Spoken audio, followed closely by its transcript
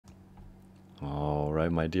All right,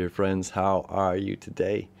 my dear friends, how are you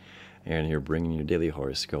today? Aaron here bringing you daily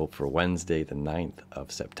horoscope for Wednesday, the 9th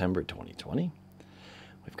of September, 2020.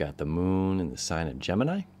 We've got the moon in the sign of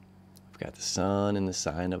Gemini. We've got the sun in the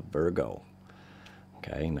sign of Virgo.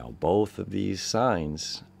 Okay, now both of these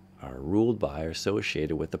signs are ruled by or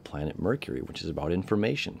associated with the planet Mercury, which is about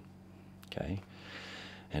information. Okay,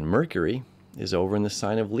 and Mercury is over in the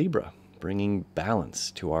sign of Libra, bringing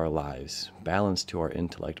balance to our lives, balance to our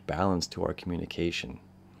intellect, balance to our communication.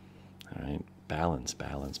 All right, balance,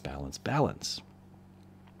 balance, balance, balance.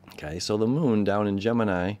 Okay, so the moon down in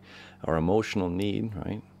Gemini, our emotional need,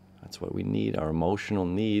 right? That's what we need. Our emotional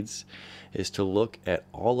needs is to look at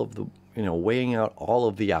all of the, weighing out all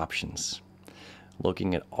of the options,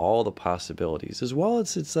 looking at all the possibilities, as well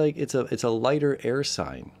as it's a lighter air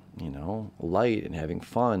sign, light and having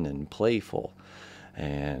fun and playful.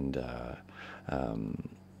 And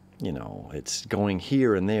it's going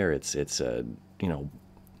here and there. It's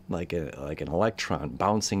like an electron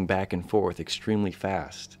bouncing back and forth extremely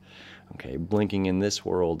fast. Okay, blinking in this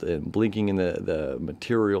world and blinking in the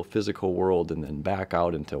material physical world, and then back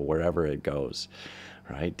out into wherever it goes.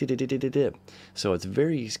 Right? So it's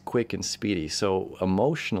very quick and speedy. So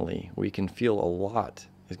emotionally, we can feel a lot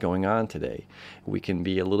is going on today. We can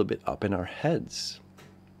be a little bit up in our heads.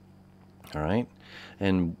 All right.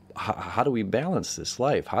 And how do we balance this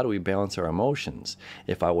life? How do we balance our emotions?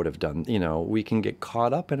 If I would have done, we can get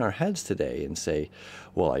caught up in our heads today and say,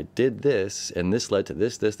 well, I did this and this led to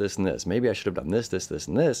this, this, this, and this. Maybe I should have done this, this, this,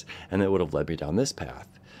 and this, and it would have led me down this path.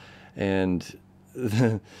 And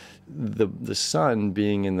the sun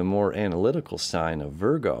being in the more analytical sign of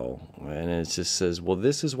Virgo, and it just says, well,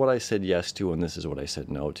 this is what I said yes to and this is what I said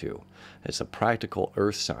no to. It's a practical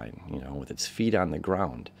earth sign, with its feet on the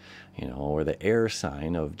ground, or the air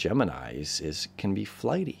sign of Gemini can be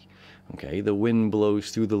flighty. Okay, the wind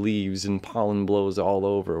blows through the leaves and pollen blows all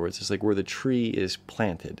over, where it's just like where the tree is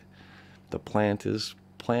planted. The plant is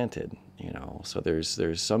planted, so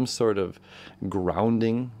there's some sort of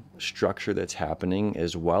grounding structure that's happening,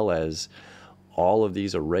 as well as all of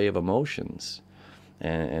these array of emotions,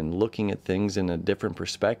 and looking at things in a different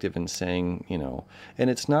perspective and saying, and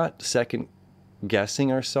it's not second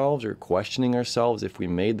guessing ourselves or questioning ourselves if we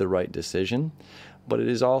made the right decision, but it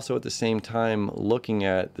is also at the same time looking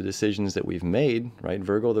at the decisions that we've made, right?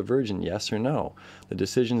 Virgo the Virgin, yes or no? The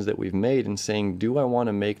decisions that we've made, and saying, do I want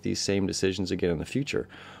to make these same decisions again in the future?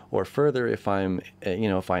 Or further, if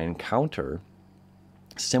if I encounter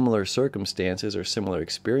similar circumstances or similar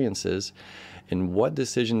experiences, and what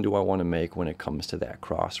decision do I want to make when it comes to that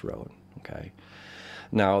crossroad? Okay.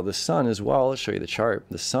 Now the sun as well, I'll show you the chart.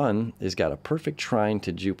 The sun has got a perfect trine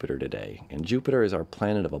to Jupiter today, and Jupiter is our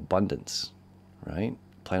planet of abundance, right?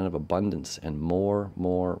 Planet of abundance and more,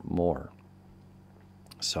 more, more.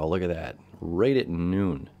 So look at that, right at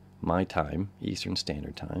noon, my time, Eastern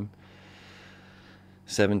Standard Time,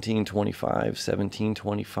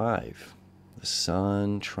 1725. The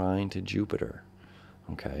sun trine to Jupiter,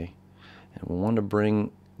 okay? And we want to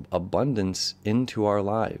bring abundance into our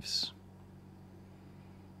lives.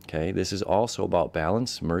 Okay, this is also about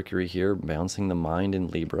balance. Mercury here balancing the mind in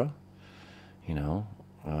Libra.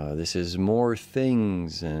 This is more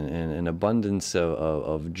things and an abundance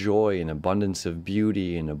of joy, and abundance of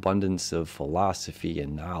beauty, and abundance of philosophy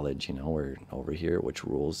and knowledge. We're over here, which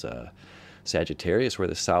rules Sagittarius, where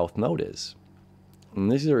the South Node is.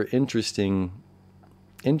 And these are interesting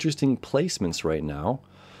placements right now,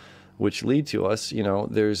 which lead to us,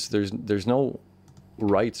 there's no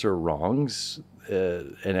rights or wrongs,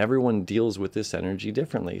 and everyone deals with this energy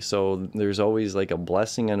differently. So there's always like a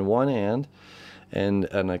blessing on one hand and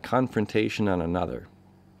a confrontation on another,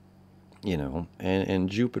 and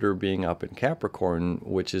Jupiter being up in Capricorn,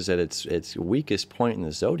 which is at its weakest point in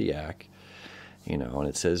the zodiac, and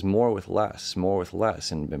it says more with less,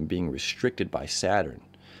 and being restricted by Saturn,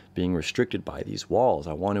 being restricted by these walls.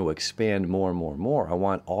 I want to expand more and more and more. I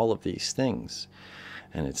want all of these things.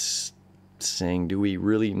 And it's saying, do we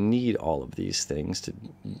really need all of these things to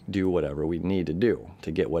do whatever we need to do, to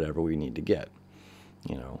get whatever we need to get?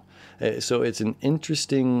 So it's an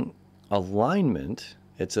interesting alignment.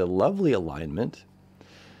 It's a lovely alignment.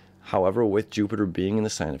 However, with Jupiter being in the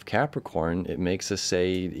sign of Capricorn, it makes us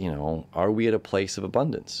say, are we at a place of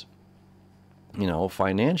abundance?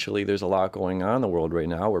 Financially, there's a lot going on in the world right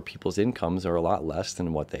now where people's incomes are a lot less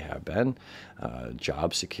than what they have been.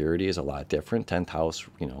 Job security is a lot different. 10th house,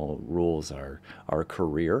 rules our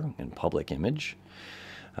career and public image.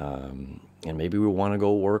 And maybe we want to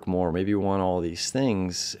go work more. Maybe we want all these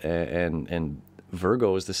things. And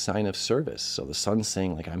Virgo is the sign of service. So the sun's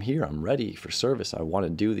saying, like, I'm here, I'm ready for service. I want to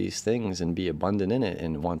do these things and be abundant in it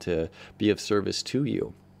and want to be of service to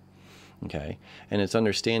you. Okay. And it's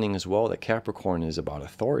understanding as well that Capricorn is about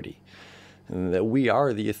authority, and that we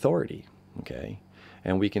are the authority. Okay.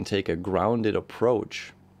 And we can take a grounded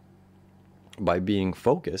approach by being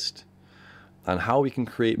focused on how we can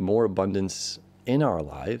create more abundance in our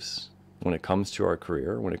lives when it comes to our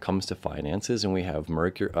career, when it comes to finances. And we have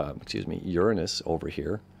Uranus over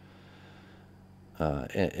here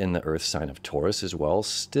in the earth sign of Taurus as well,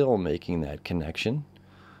 still making that connection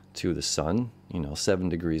to the sun, 7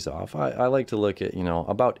 degrees off. I like to look at,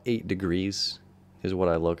 about 8 degrees is what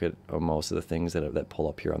I look at most of the things that pull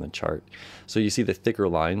up here on the chart. So you see the thicker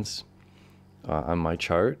lines on my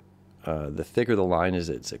chart. The thicker the line is,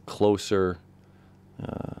 it's a closer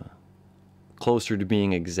to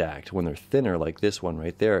being exact. When they're thinner, like this one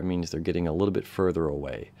right there, it means they're getting a little bit further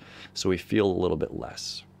away. So we feel a little bit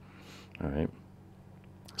less. All right.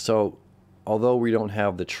 So although we don't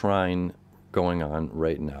have the trine going on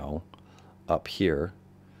right now up here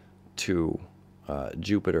to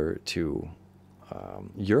Jupiter to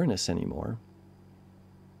Uranus anymore,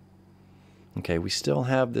 okay, we still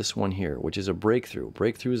have this one here, which is a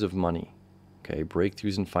breakthroughs of money, okay,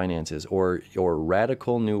 breakthroughs in finances, or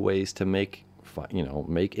radical new ways to make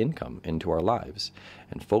income into our lives,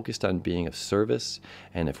 and focused on being of service.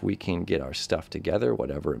 And if we can get our stuff together,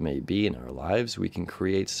 whatever it may be in our lives, we can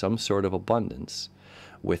create some sort of abundance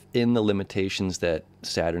within the limitations that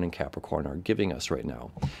Saturn and Capricorn are giving us right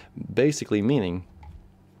now. Basically meaning,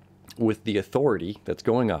 with the authority that's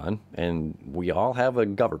going on, and we all have a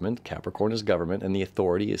government, Capricorn is government, and the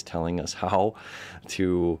authority is telling us how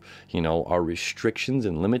to, our restrictions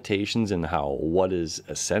and limitations, and what is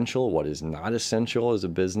essential, what is not essential as a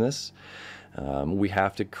business. We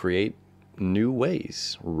have to create new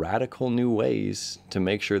ways, radical new ways, to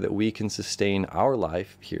make sure that we can sustain our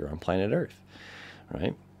life here on planet Earth,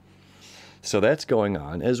 right? So that's going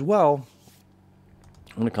on as well.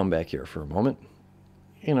 I'm going to come back here for a moment.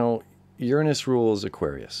 Uranus rules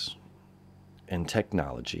Aquarius and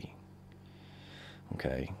technology.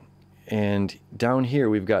 Okay. And down here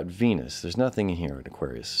we've got Venus. There's nothing in here at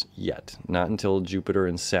Aquarius yet. Not until Jupiter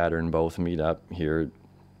and Saturn both meet up here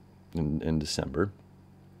in December.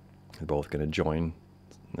 They're both going to join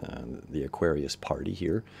the Aquarius party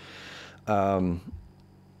here. Right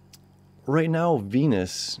now,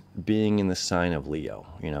 Venus being in the sign of Leo,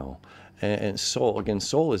 and soul, again,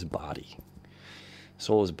 soul is body.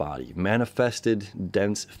 Soul is body, manifested,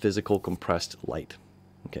 dense, physical, compressed light.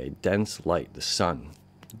 Okay, dense light, the sun,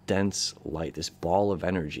 dense light, this ball of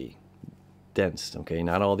energy, dense. Okay,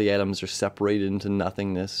 not all the atoms are separated into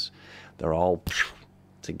nothingness. They're all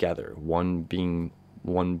together, one being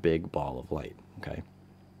one big ball of light. Okay,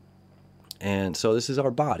 and so this is our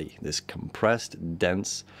body, this compressed,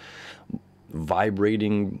 dense,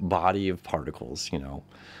 vibrating body of particles,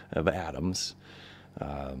 of atoms.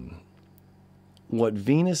 What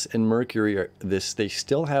Venus and Mercury are, they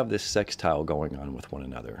still have this sextile going on with one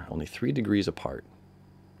another, only 3 degrees apart.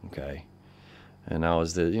 Okay, and now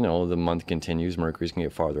as the month continues, Mercury's gonna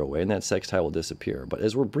get farther away, and that sextile will disappear. But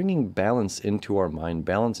as we're bringing balance into our mind,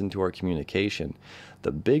 balance into our communication,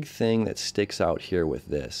 the big thing that sticks out here with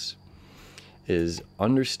this is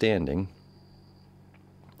understanding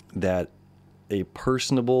that a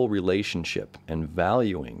personable relationship and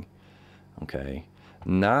valuing, okay,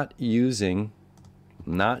 not using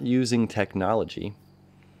technology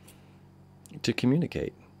to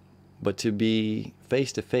communicate, but to be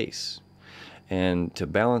face to face. And to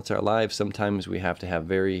balance our lives, sometimes we have to have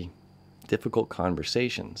very difficult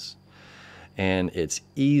conversations. And it's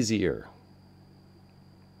easier.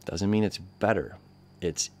 Doesn't mean it's better.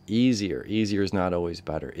 It's easier. Easier is not always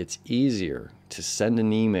better. It's easier to send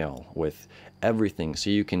an email with everything, so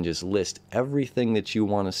you can just list everything that you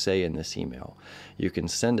want to say in this email. You can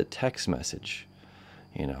send a text message,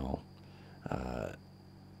 and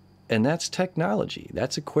that's technology.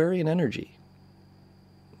 That's Aquarian energy.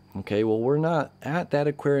 Okay, well, we're not at that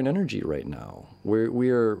Aquarian energy right now.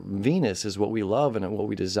 We're Venus is what we love and what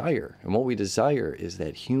we desire. And what we desire is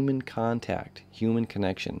that human contact, human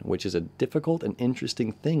connection, which is a difficult and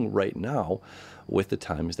interesting thing right now with the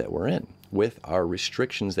times that we're in, with our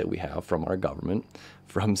restrictions that we have from our government,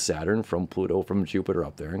 from Saturn, from Pluto, from Jupiter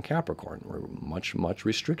up there in Capricorn. We're much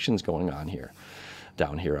restrictions going on here,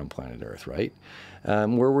 down here on planet Earth, right?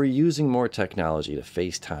 Where we're using more technology to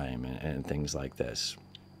FaceTime and things like this.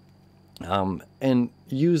 And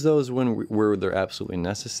use those where they're absolutely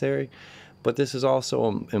necessary. But this is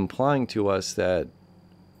also implying to us that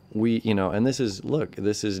we, and this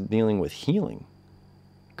is dealing with healing.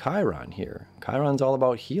 Chiron here. Chiron's all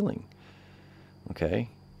about healing. Okay?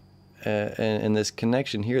 And this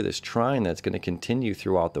connection here, this trine that's going to continue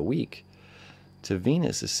throughout the week to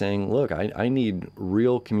Venus is saying, look, I need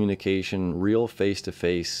real communication, real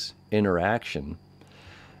face-to-face interaction.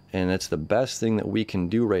 And it's the best thing that we can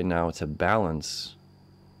do right now to balance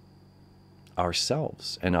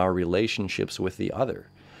ourselves and our relationships with the other,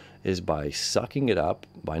 is by sucking it up,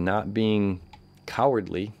 by not being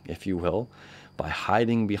cowardly, if you will, by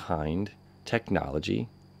hiding behind technology,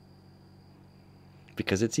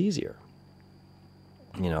 because it's easier.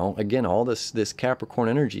 You know, again, all this Capricorn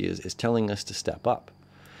energy is telling us to step up.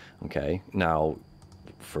 Okay, now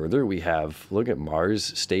further we have, look at Mars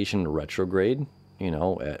stationed retrograde, you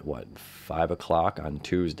know, at what, 5 o'clock on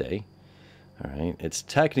Tuesday. All right, it's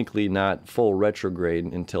technically not full retrograde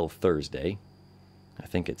until Thursday. I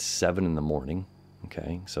think it's 7 in the morning.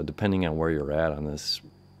 Okay, so depending on where you're at on this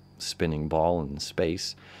spinning ball in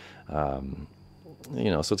space, you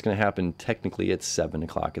know, so it's going to happen technically at 7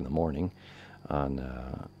 o'clock in the morning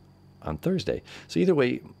on Thursday. So either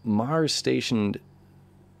way, Mars stationed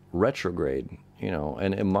retrograde, you know,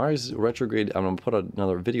 and Mars retrograde, I'm going to put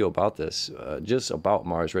another video about this, just about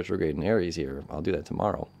Mars retrograde in Aries here. I'll do that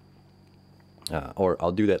tomorrow. Or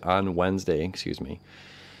I'll do that on Wednesday, excuse me.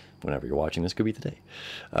 Whenever you're watching this, could be today.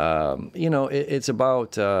 You know, it's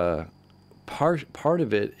about, part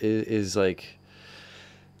of it is like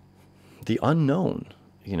the unknown.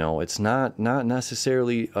 You know, it's not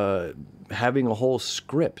necessarily having a whole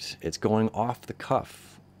script. It's going off the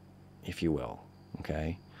cuff, if you will.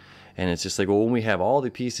 Okay, and it's just like, well, when we have all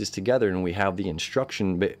the pieces together and we have the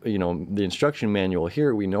instruction, you know, the instruction manual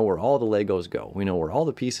here, we know where all the Legos go. We know where all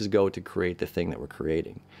the pieces go to create the thing that we're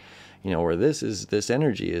creating. You know, where this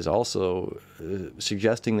energy is also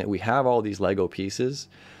suggesting that we have all these Lego pieces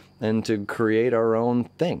and to create our own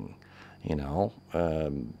thing. You know,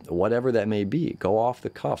 whatever that may be, go off the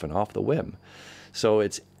cuff and off the whim. So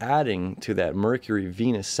it's adding to that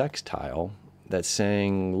Mercury-Venus sextile that's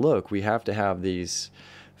saying, look, we have to have these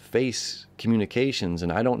face communications,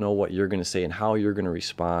 and I don't know what you're going to say and how you're going to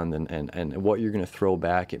respond and what you're going to throw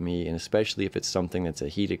back at me, and especially if it's something that's a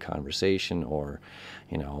heated conversation, or,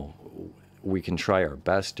 you know, we can try our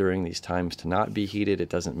best during these times to not be heated. It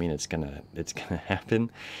doesn't mean it's gonna happen.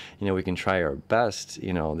 You know, we can try our best.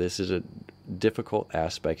 You know, this is a difficult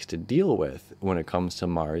aspects to deal with when it comes to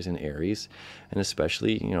Mars and Aries, and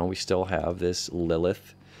especially, you know, we still have this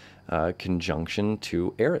Lilith conjunction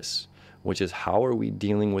to Eris, which is, how are we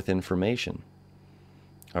dealing with information?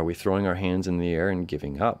 Are we throwing our hands in the air and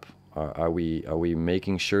giving up? Are we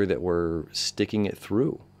making sure that we're sticking it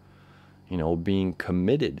through? You know, being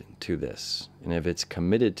committed to this. And if it's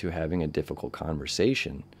committed to having a difficult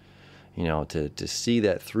conversation, you know, to see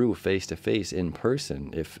that through face to face in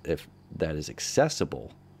person, if that is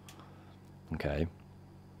accessible, okay,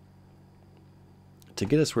 to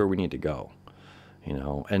get us where we need to go, you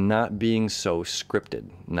know, and not being so scripted,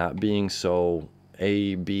 not being so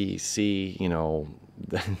A, B, C, you know,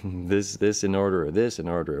 this in order of this, in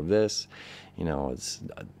order of this, you know, it's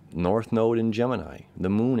North Node in Gemini, the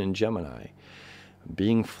Moon in Gemini,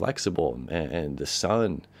 being flexible, and the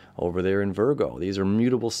Sun over there in Virgo. These are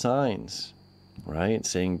mutable signs, right?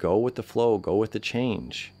 Saying go with the flow, go with the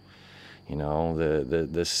change. You know,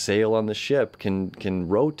 the sail on the ship can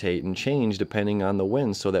rotate and change depending on the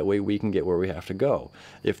wind, so that way we can get where we have to go.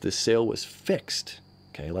 If the sail was fixed,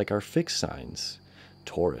 okay, like our fixed signs,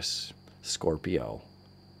 Taurus, Scorpio,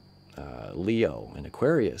 Leo, and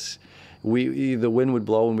Aquarius, the wind would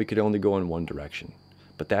blow and we could only go in one direction.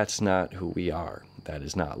 But that's not who we are. That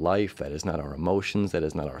is not life. That is not our emotions. That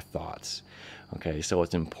is not our thoughts. Okay, so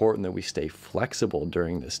it's important that we stay flexible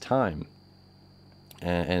during this time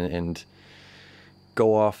and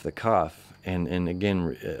go off the cuff, and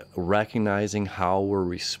again, recognizing how we're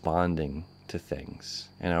responding to things.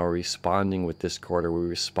 And are we responding with discord? Are we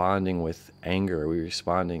responding with anger? Are we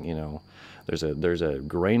responding, you know, there's a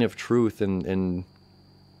grain of truth in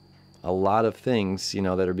a lot of things, you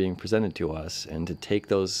know, that are being presented to us, and to take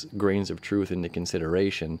those grains of truth into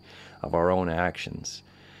consideration of our own actions,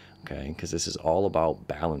 okay? Because this is all about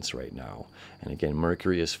balance right now. And again,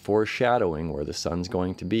 Mercury is foreshadowing where the Sun's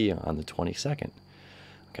going to be on the 22nd,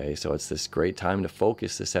 okay? So it's this great time to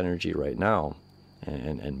focus this energy right now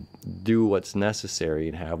and do what's necessary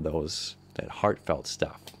and have that heartfelt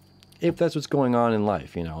stuff. If that's what's going on in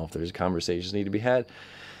life, you know, if there's conversations need to be had,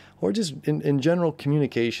 or just in general,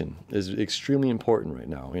 communication is extremely important right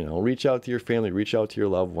now. You know, reach out to your family, reach out to your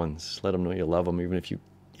loved ones, let them know you love them, even if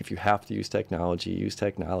you have to use technology, use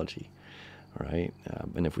technology, all right?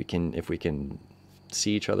 And if we can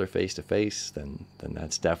see each other face to face, then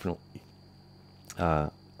that's definitely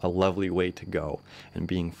a a lovely way to go, and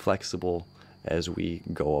being flexible as we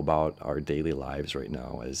go about our daily lives right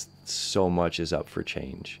now, as so much is up for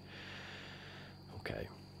change. Okay.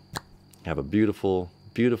 Have a beautiful,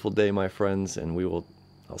 beautiful day, my friends, and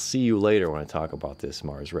I'll see you later when I talk about this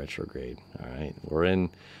Mars retrograde. All right. We're in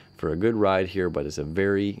for a good ride here, but it's a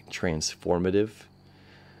very transformative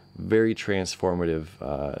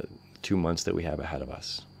 2 months that we have ahead of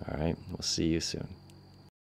us. All right. We'll see you soon.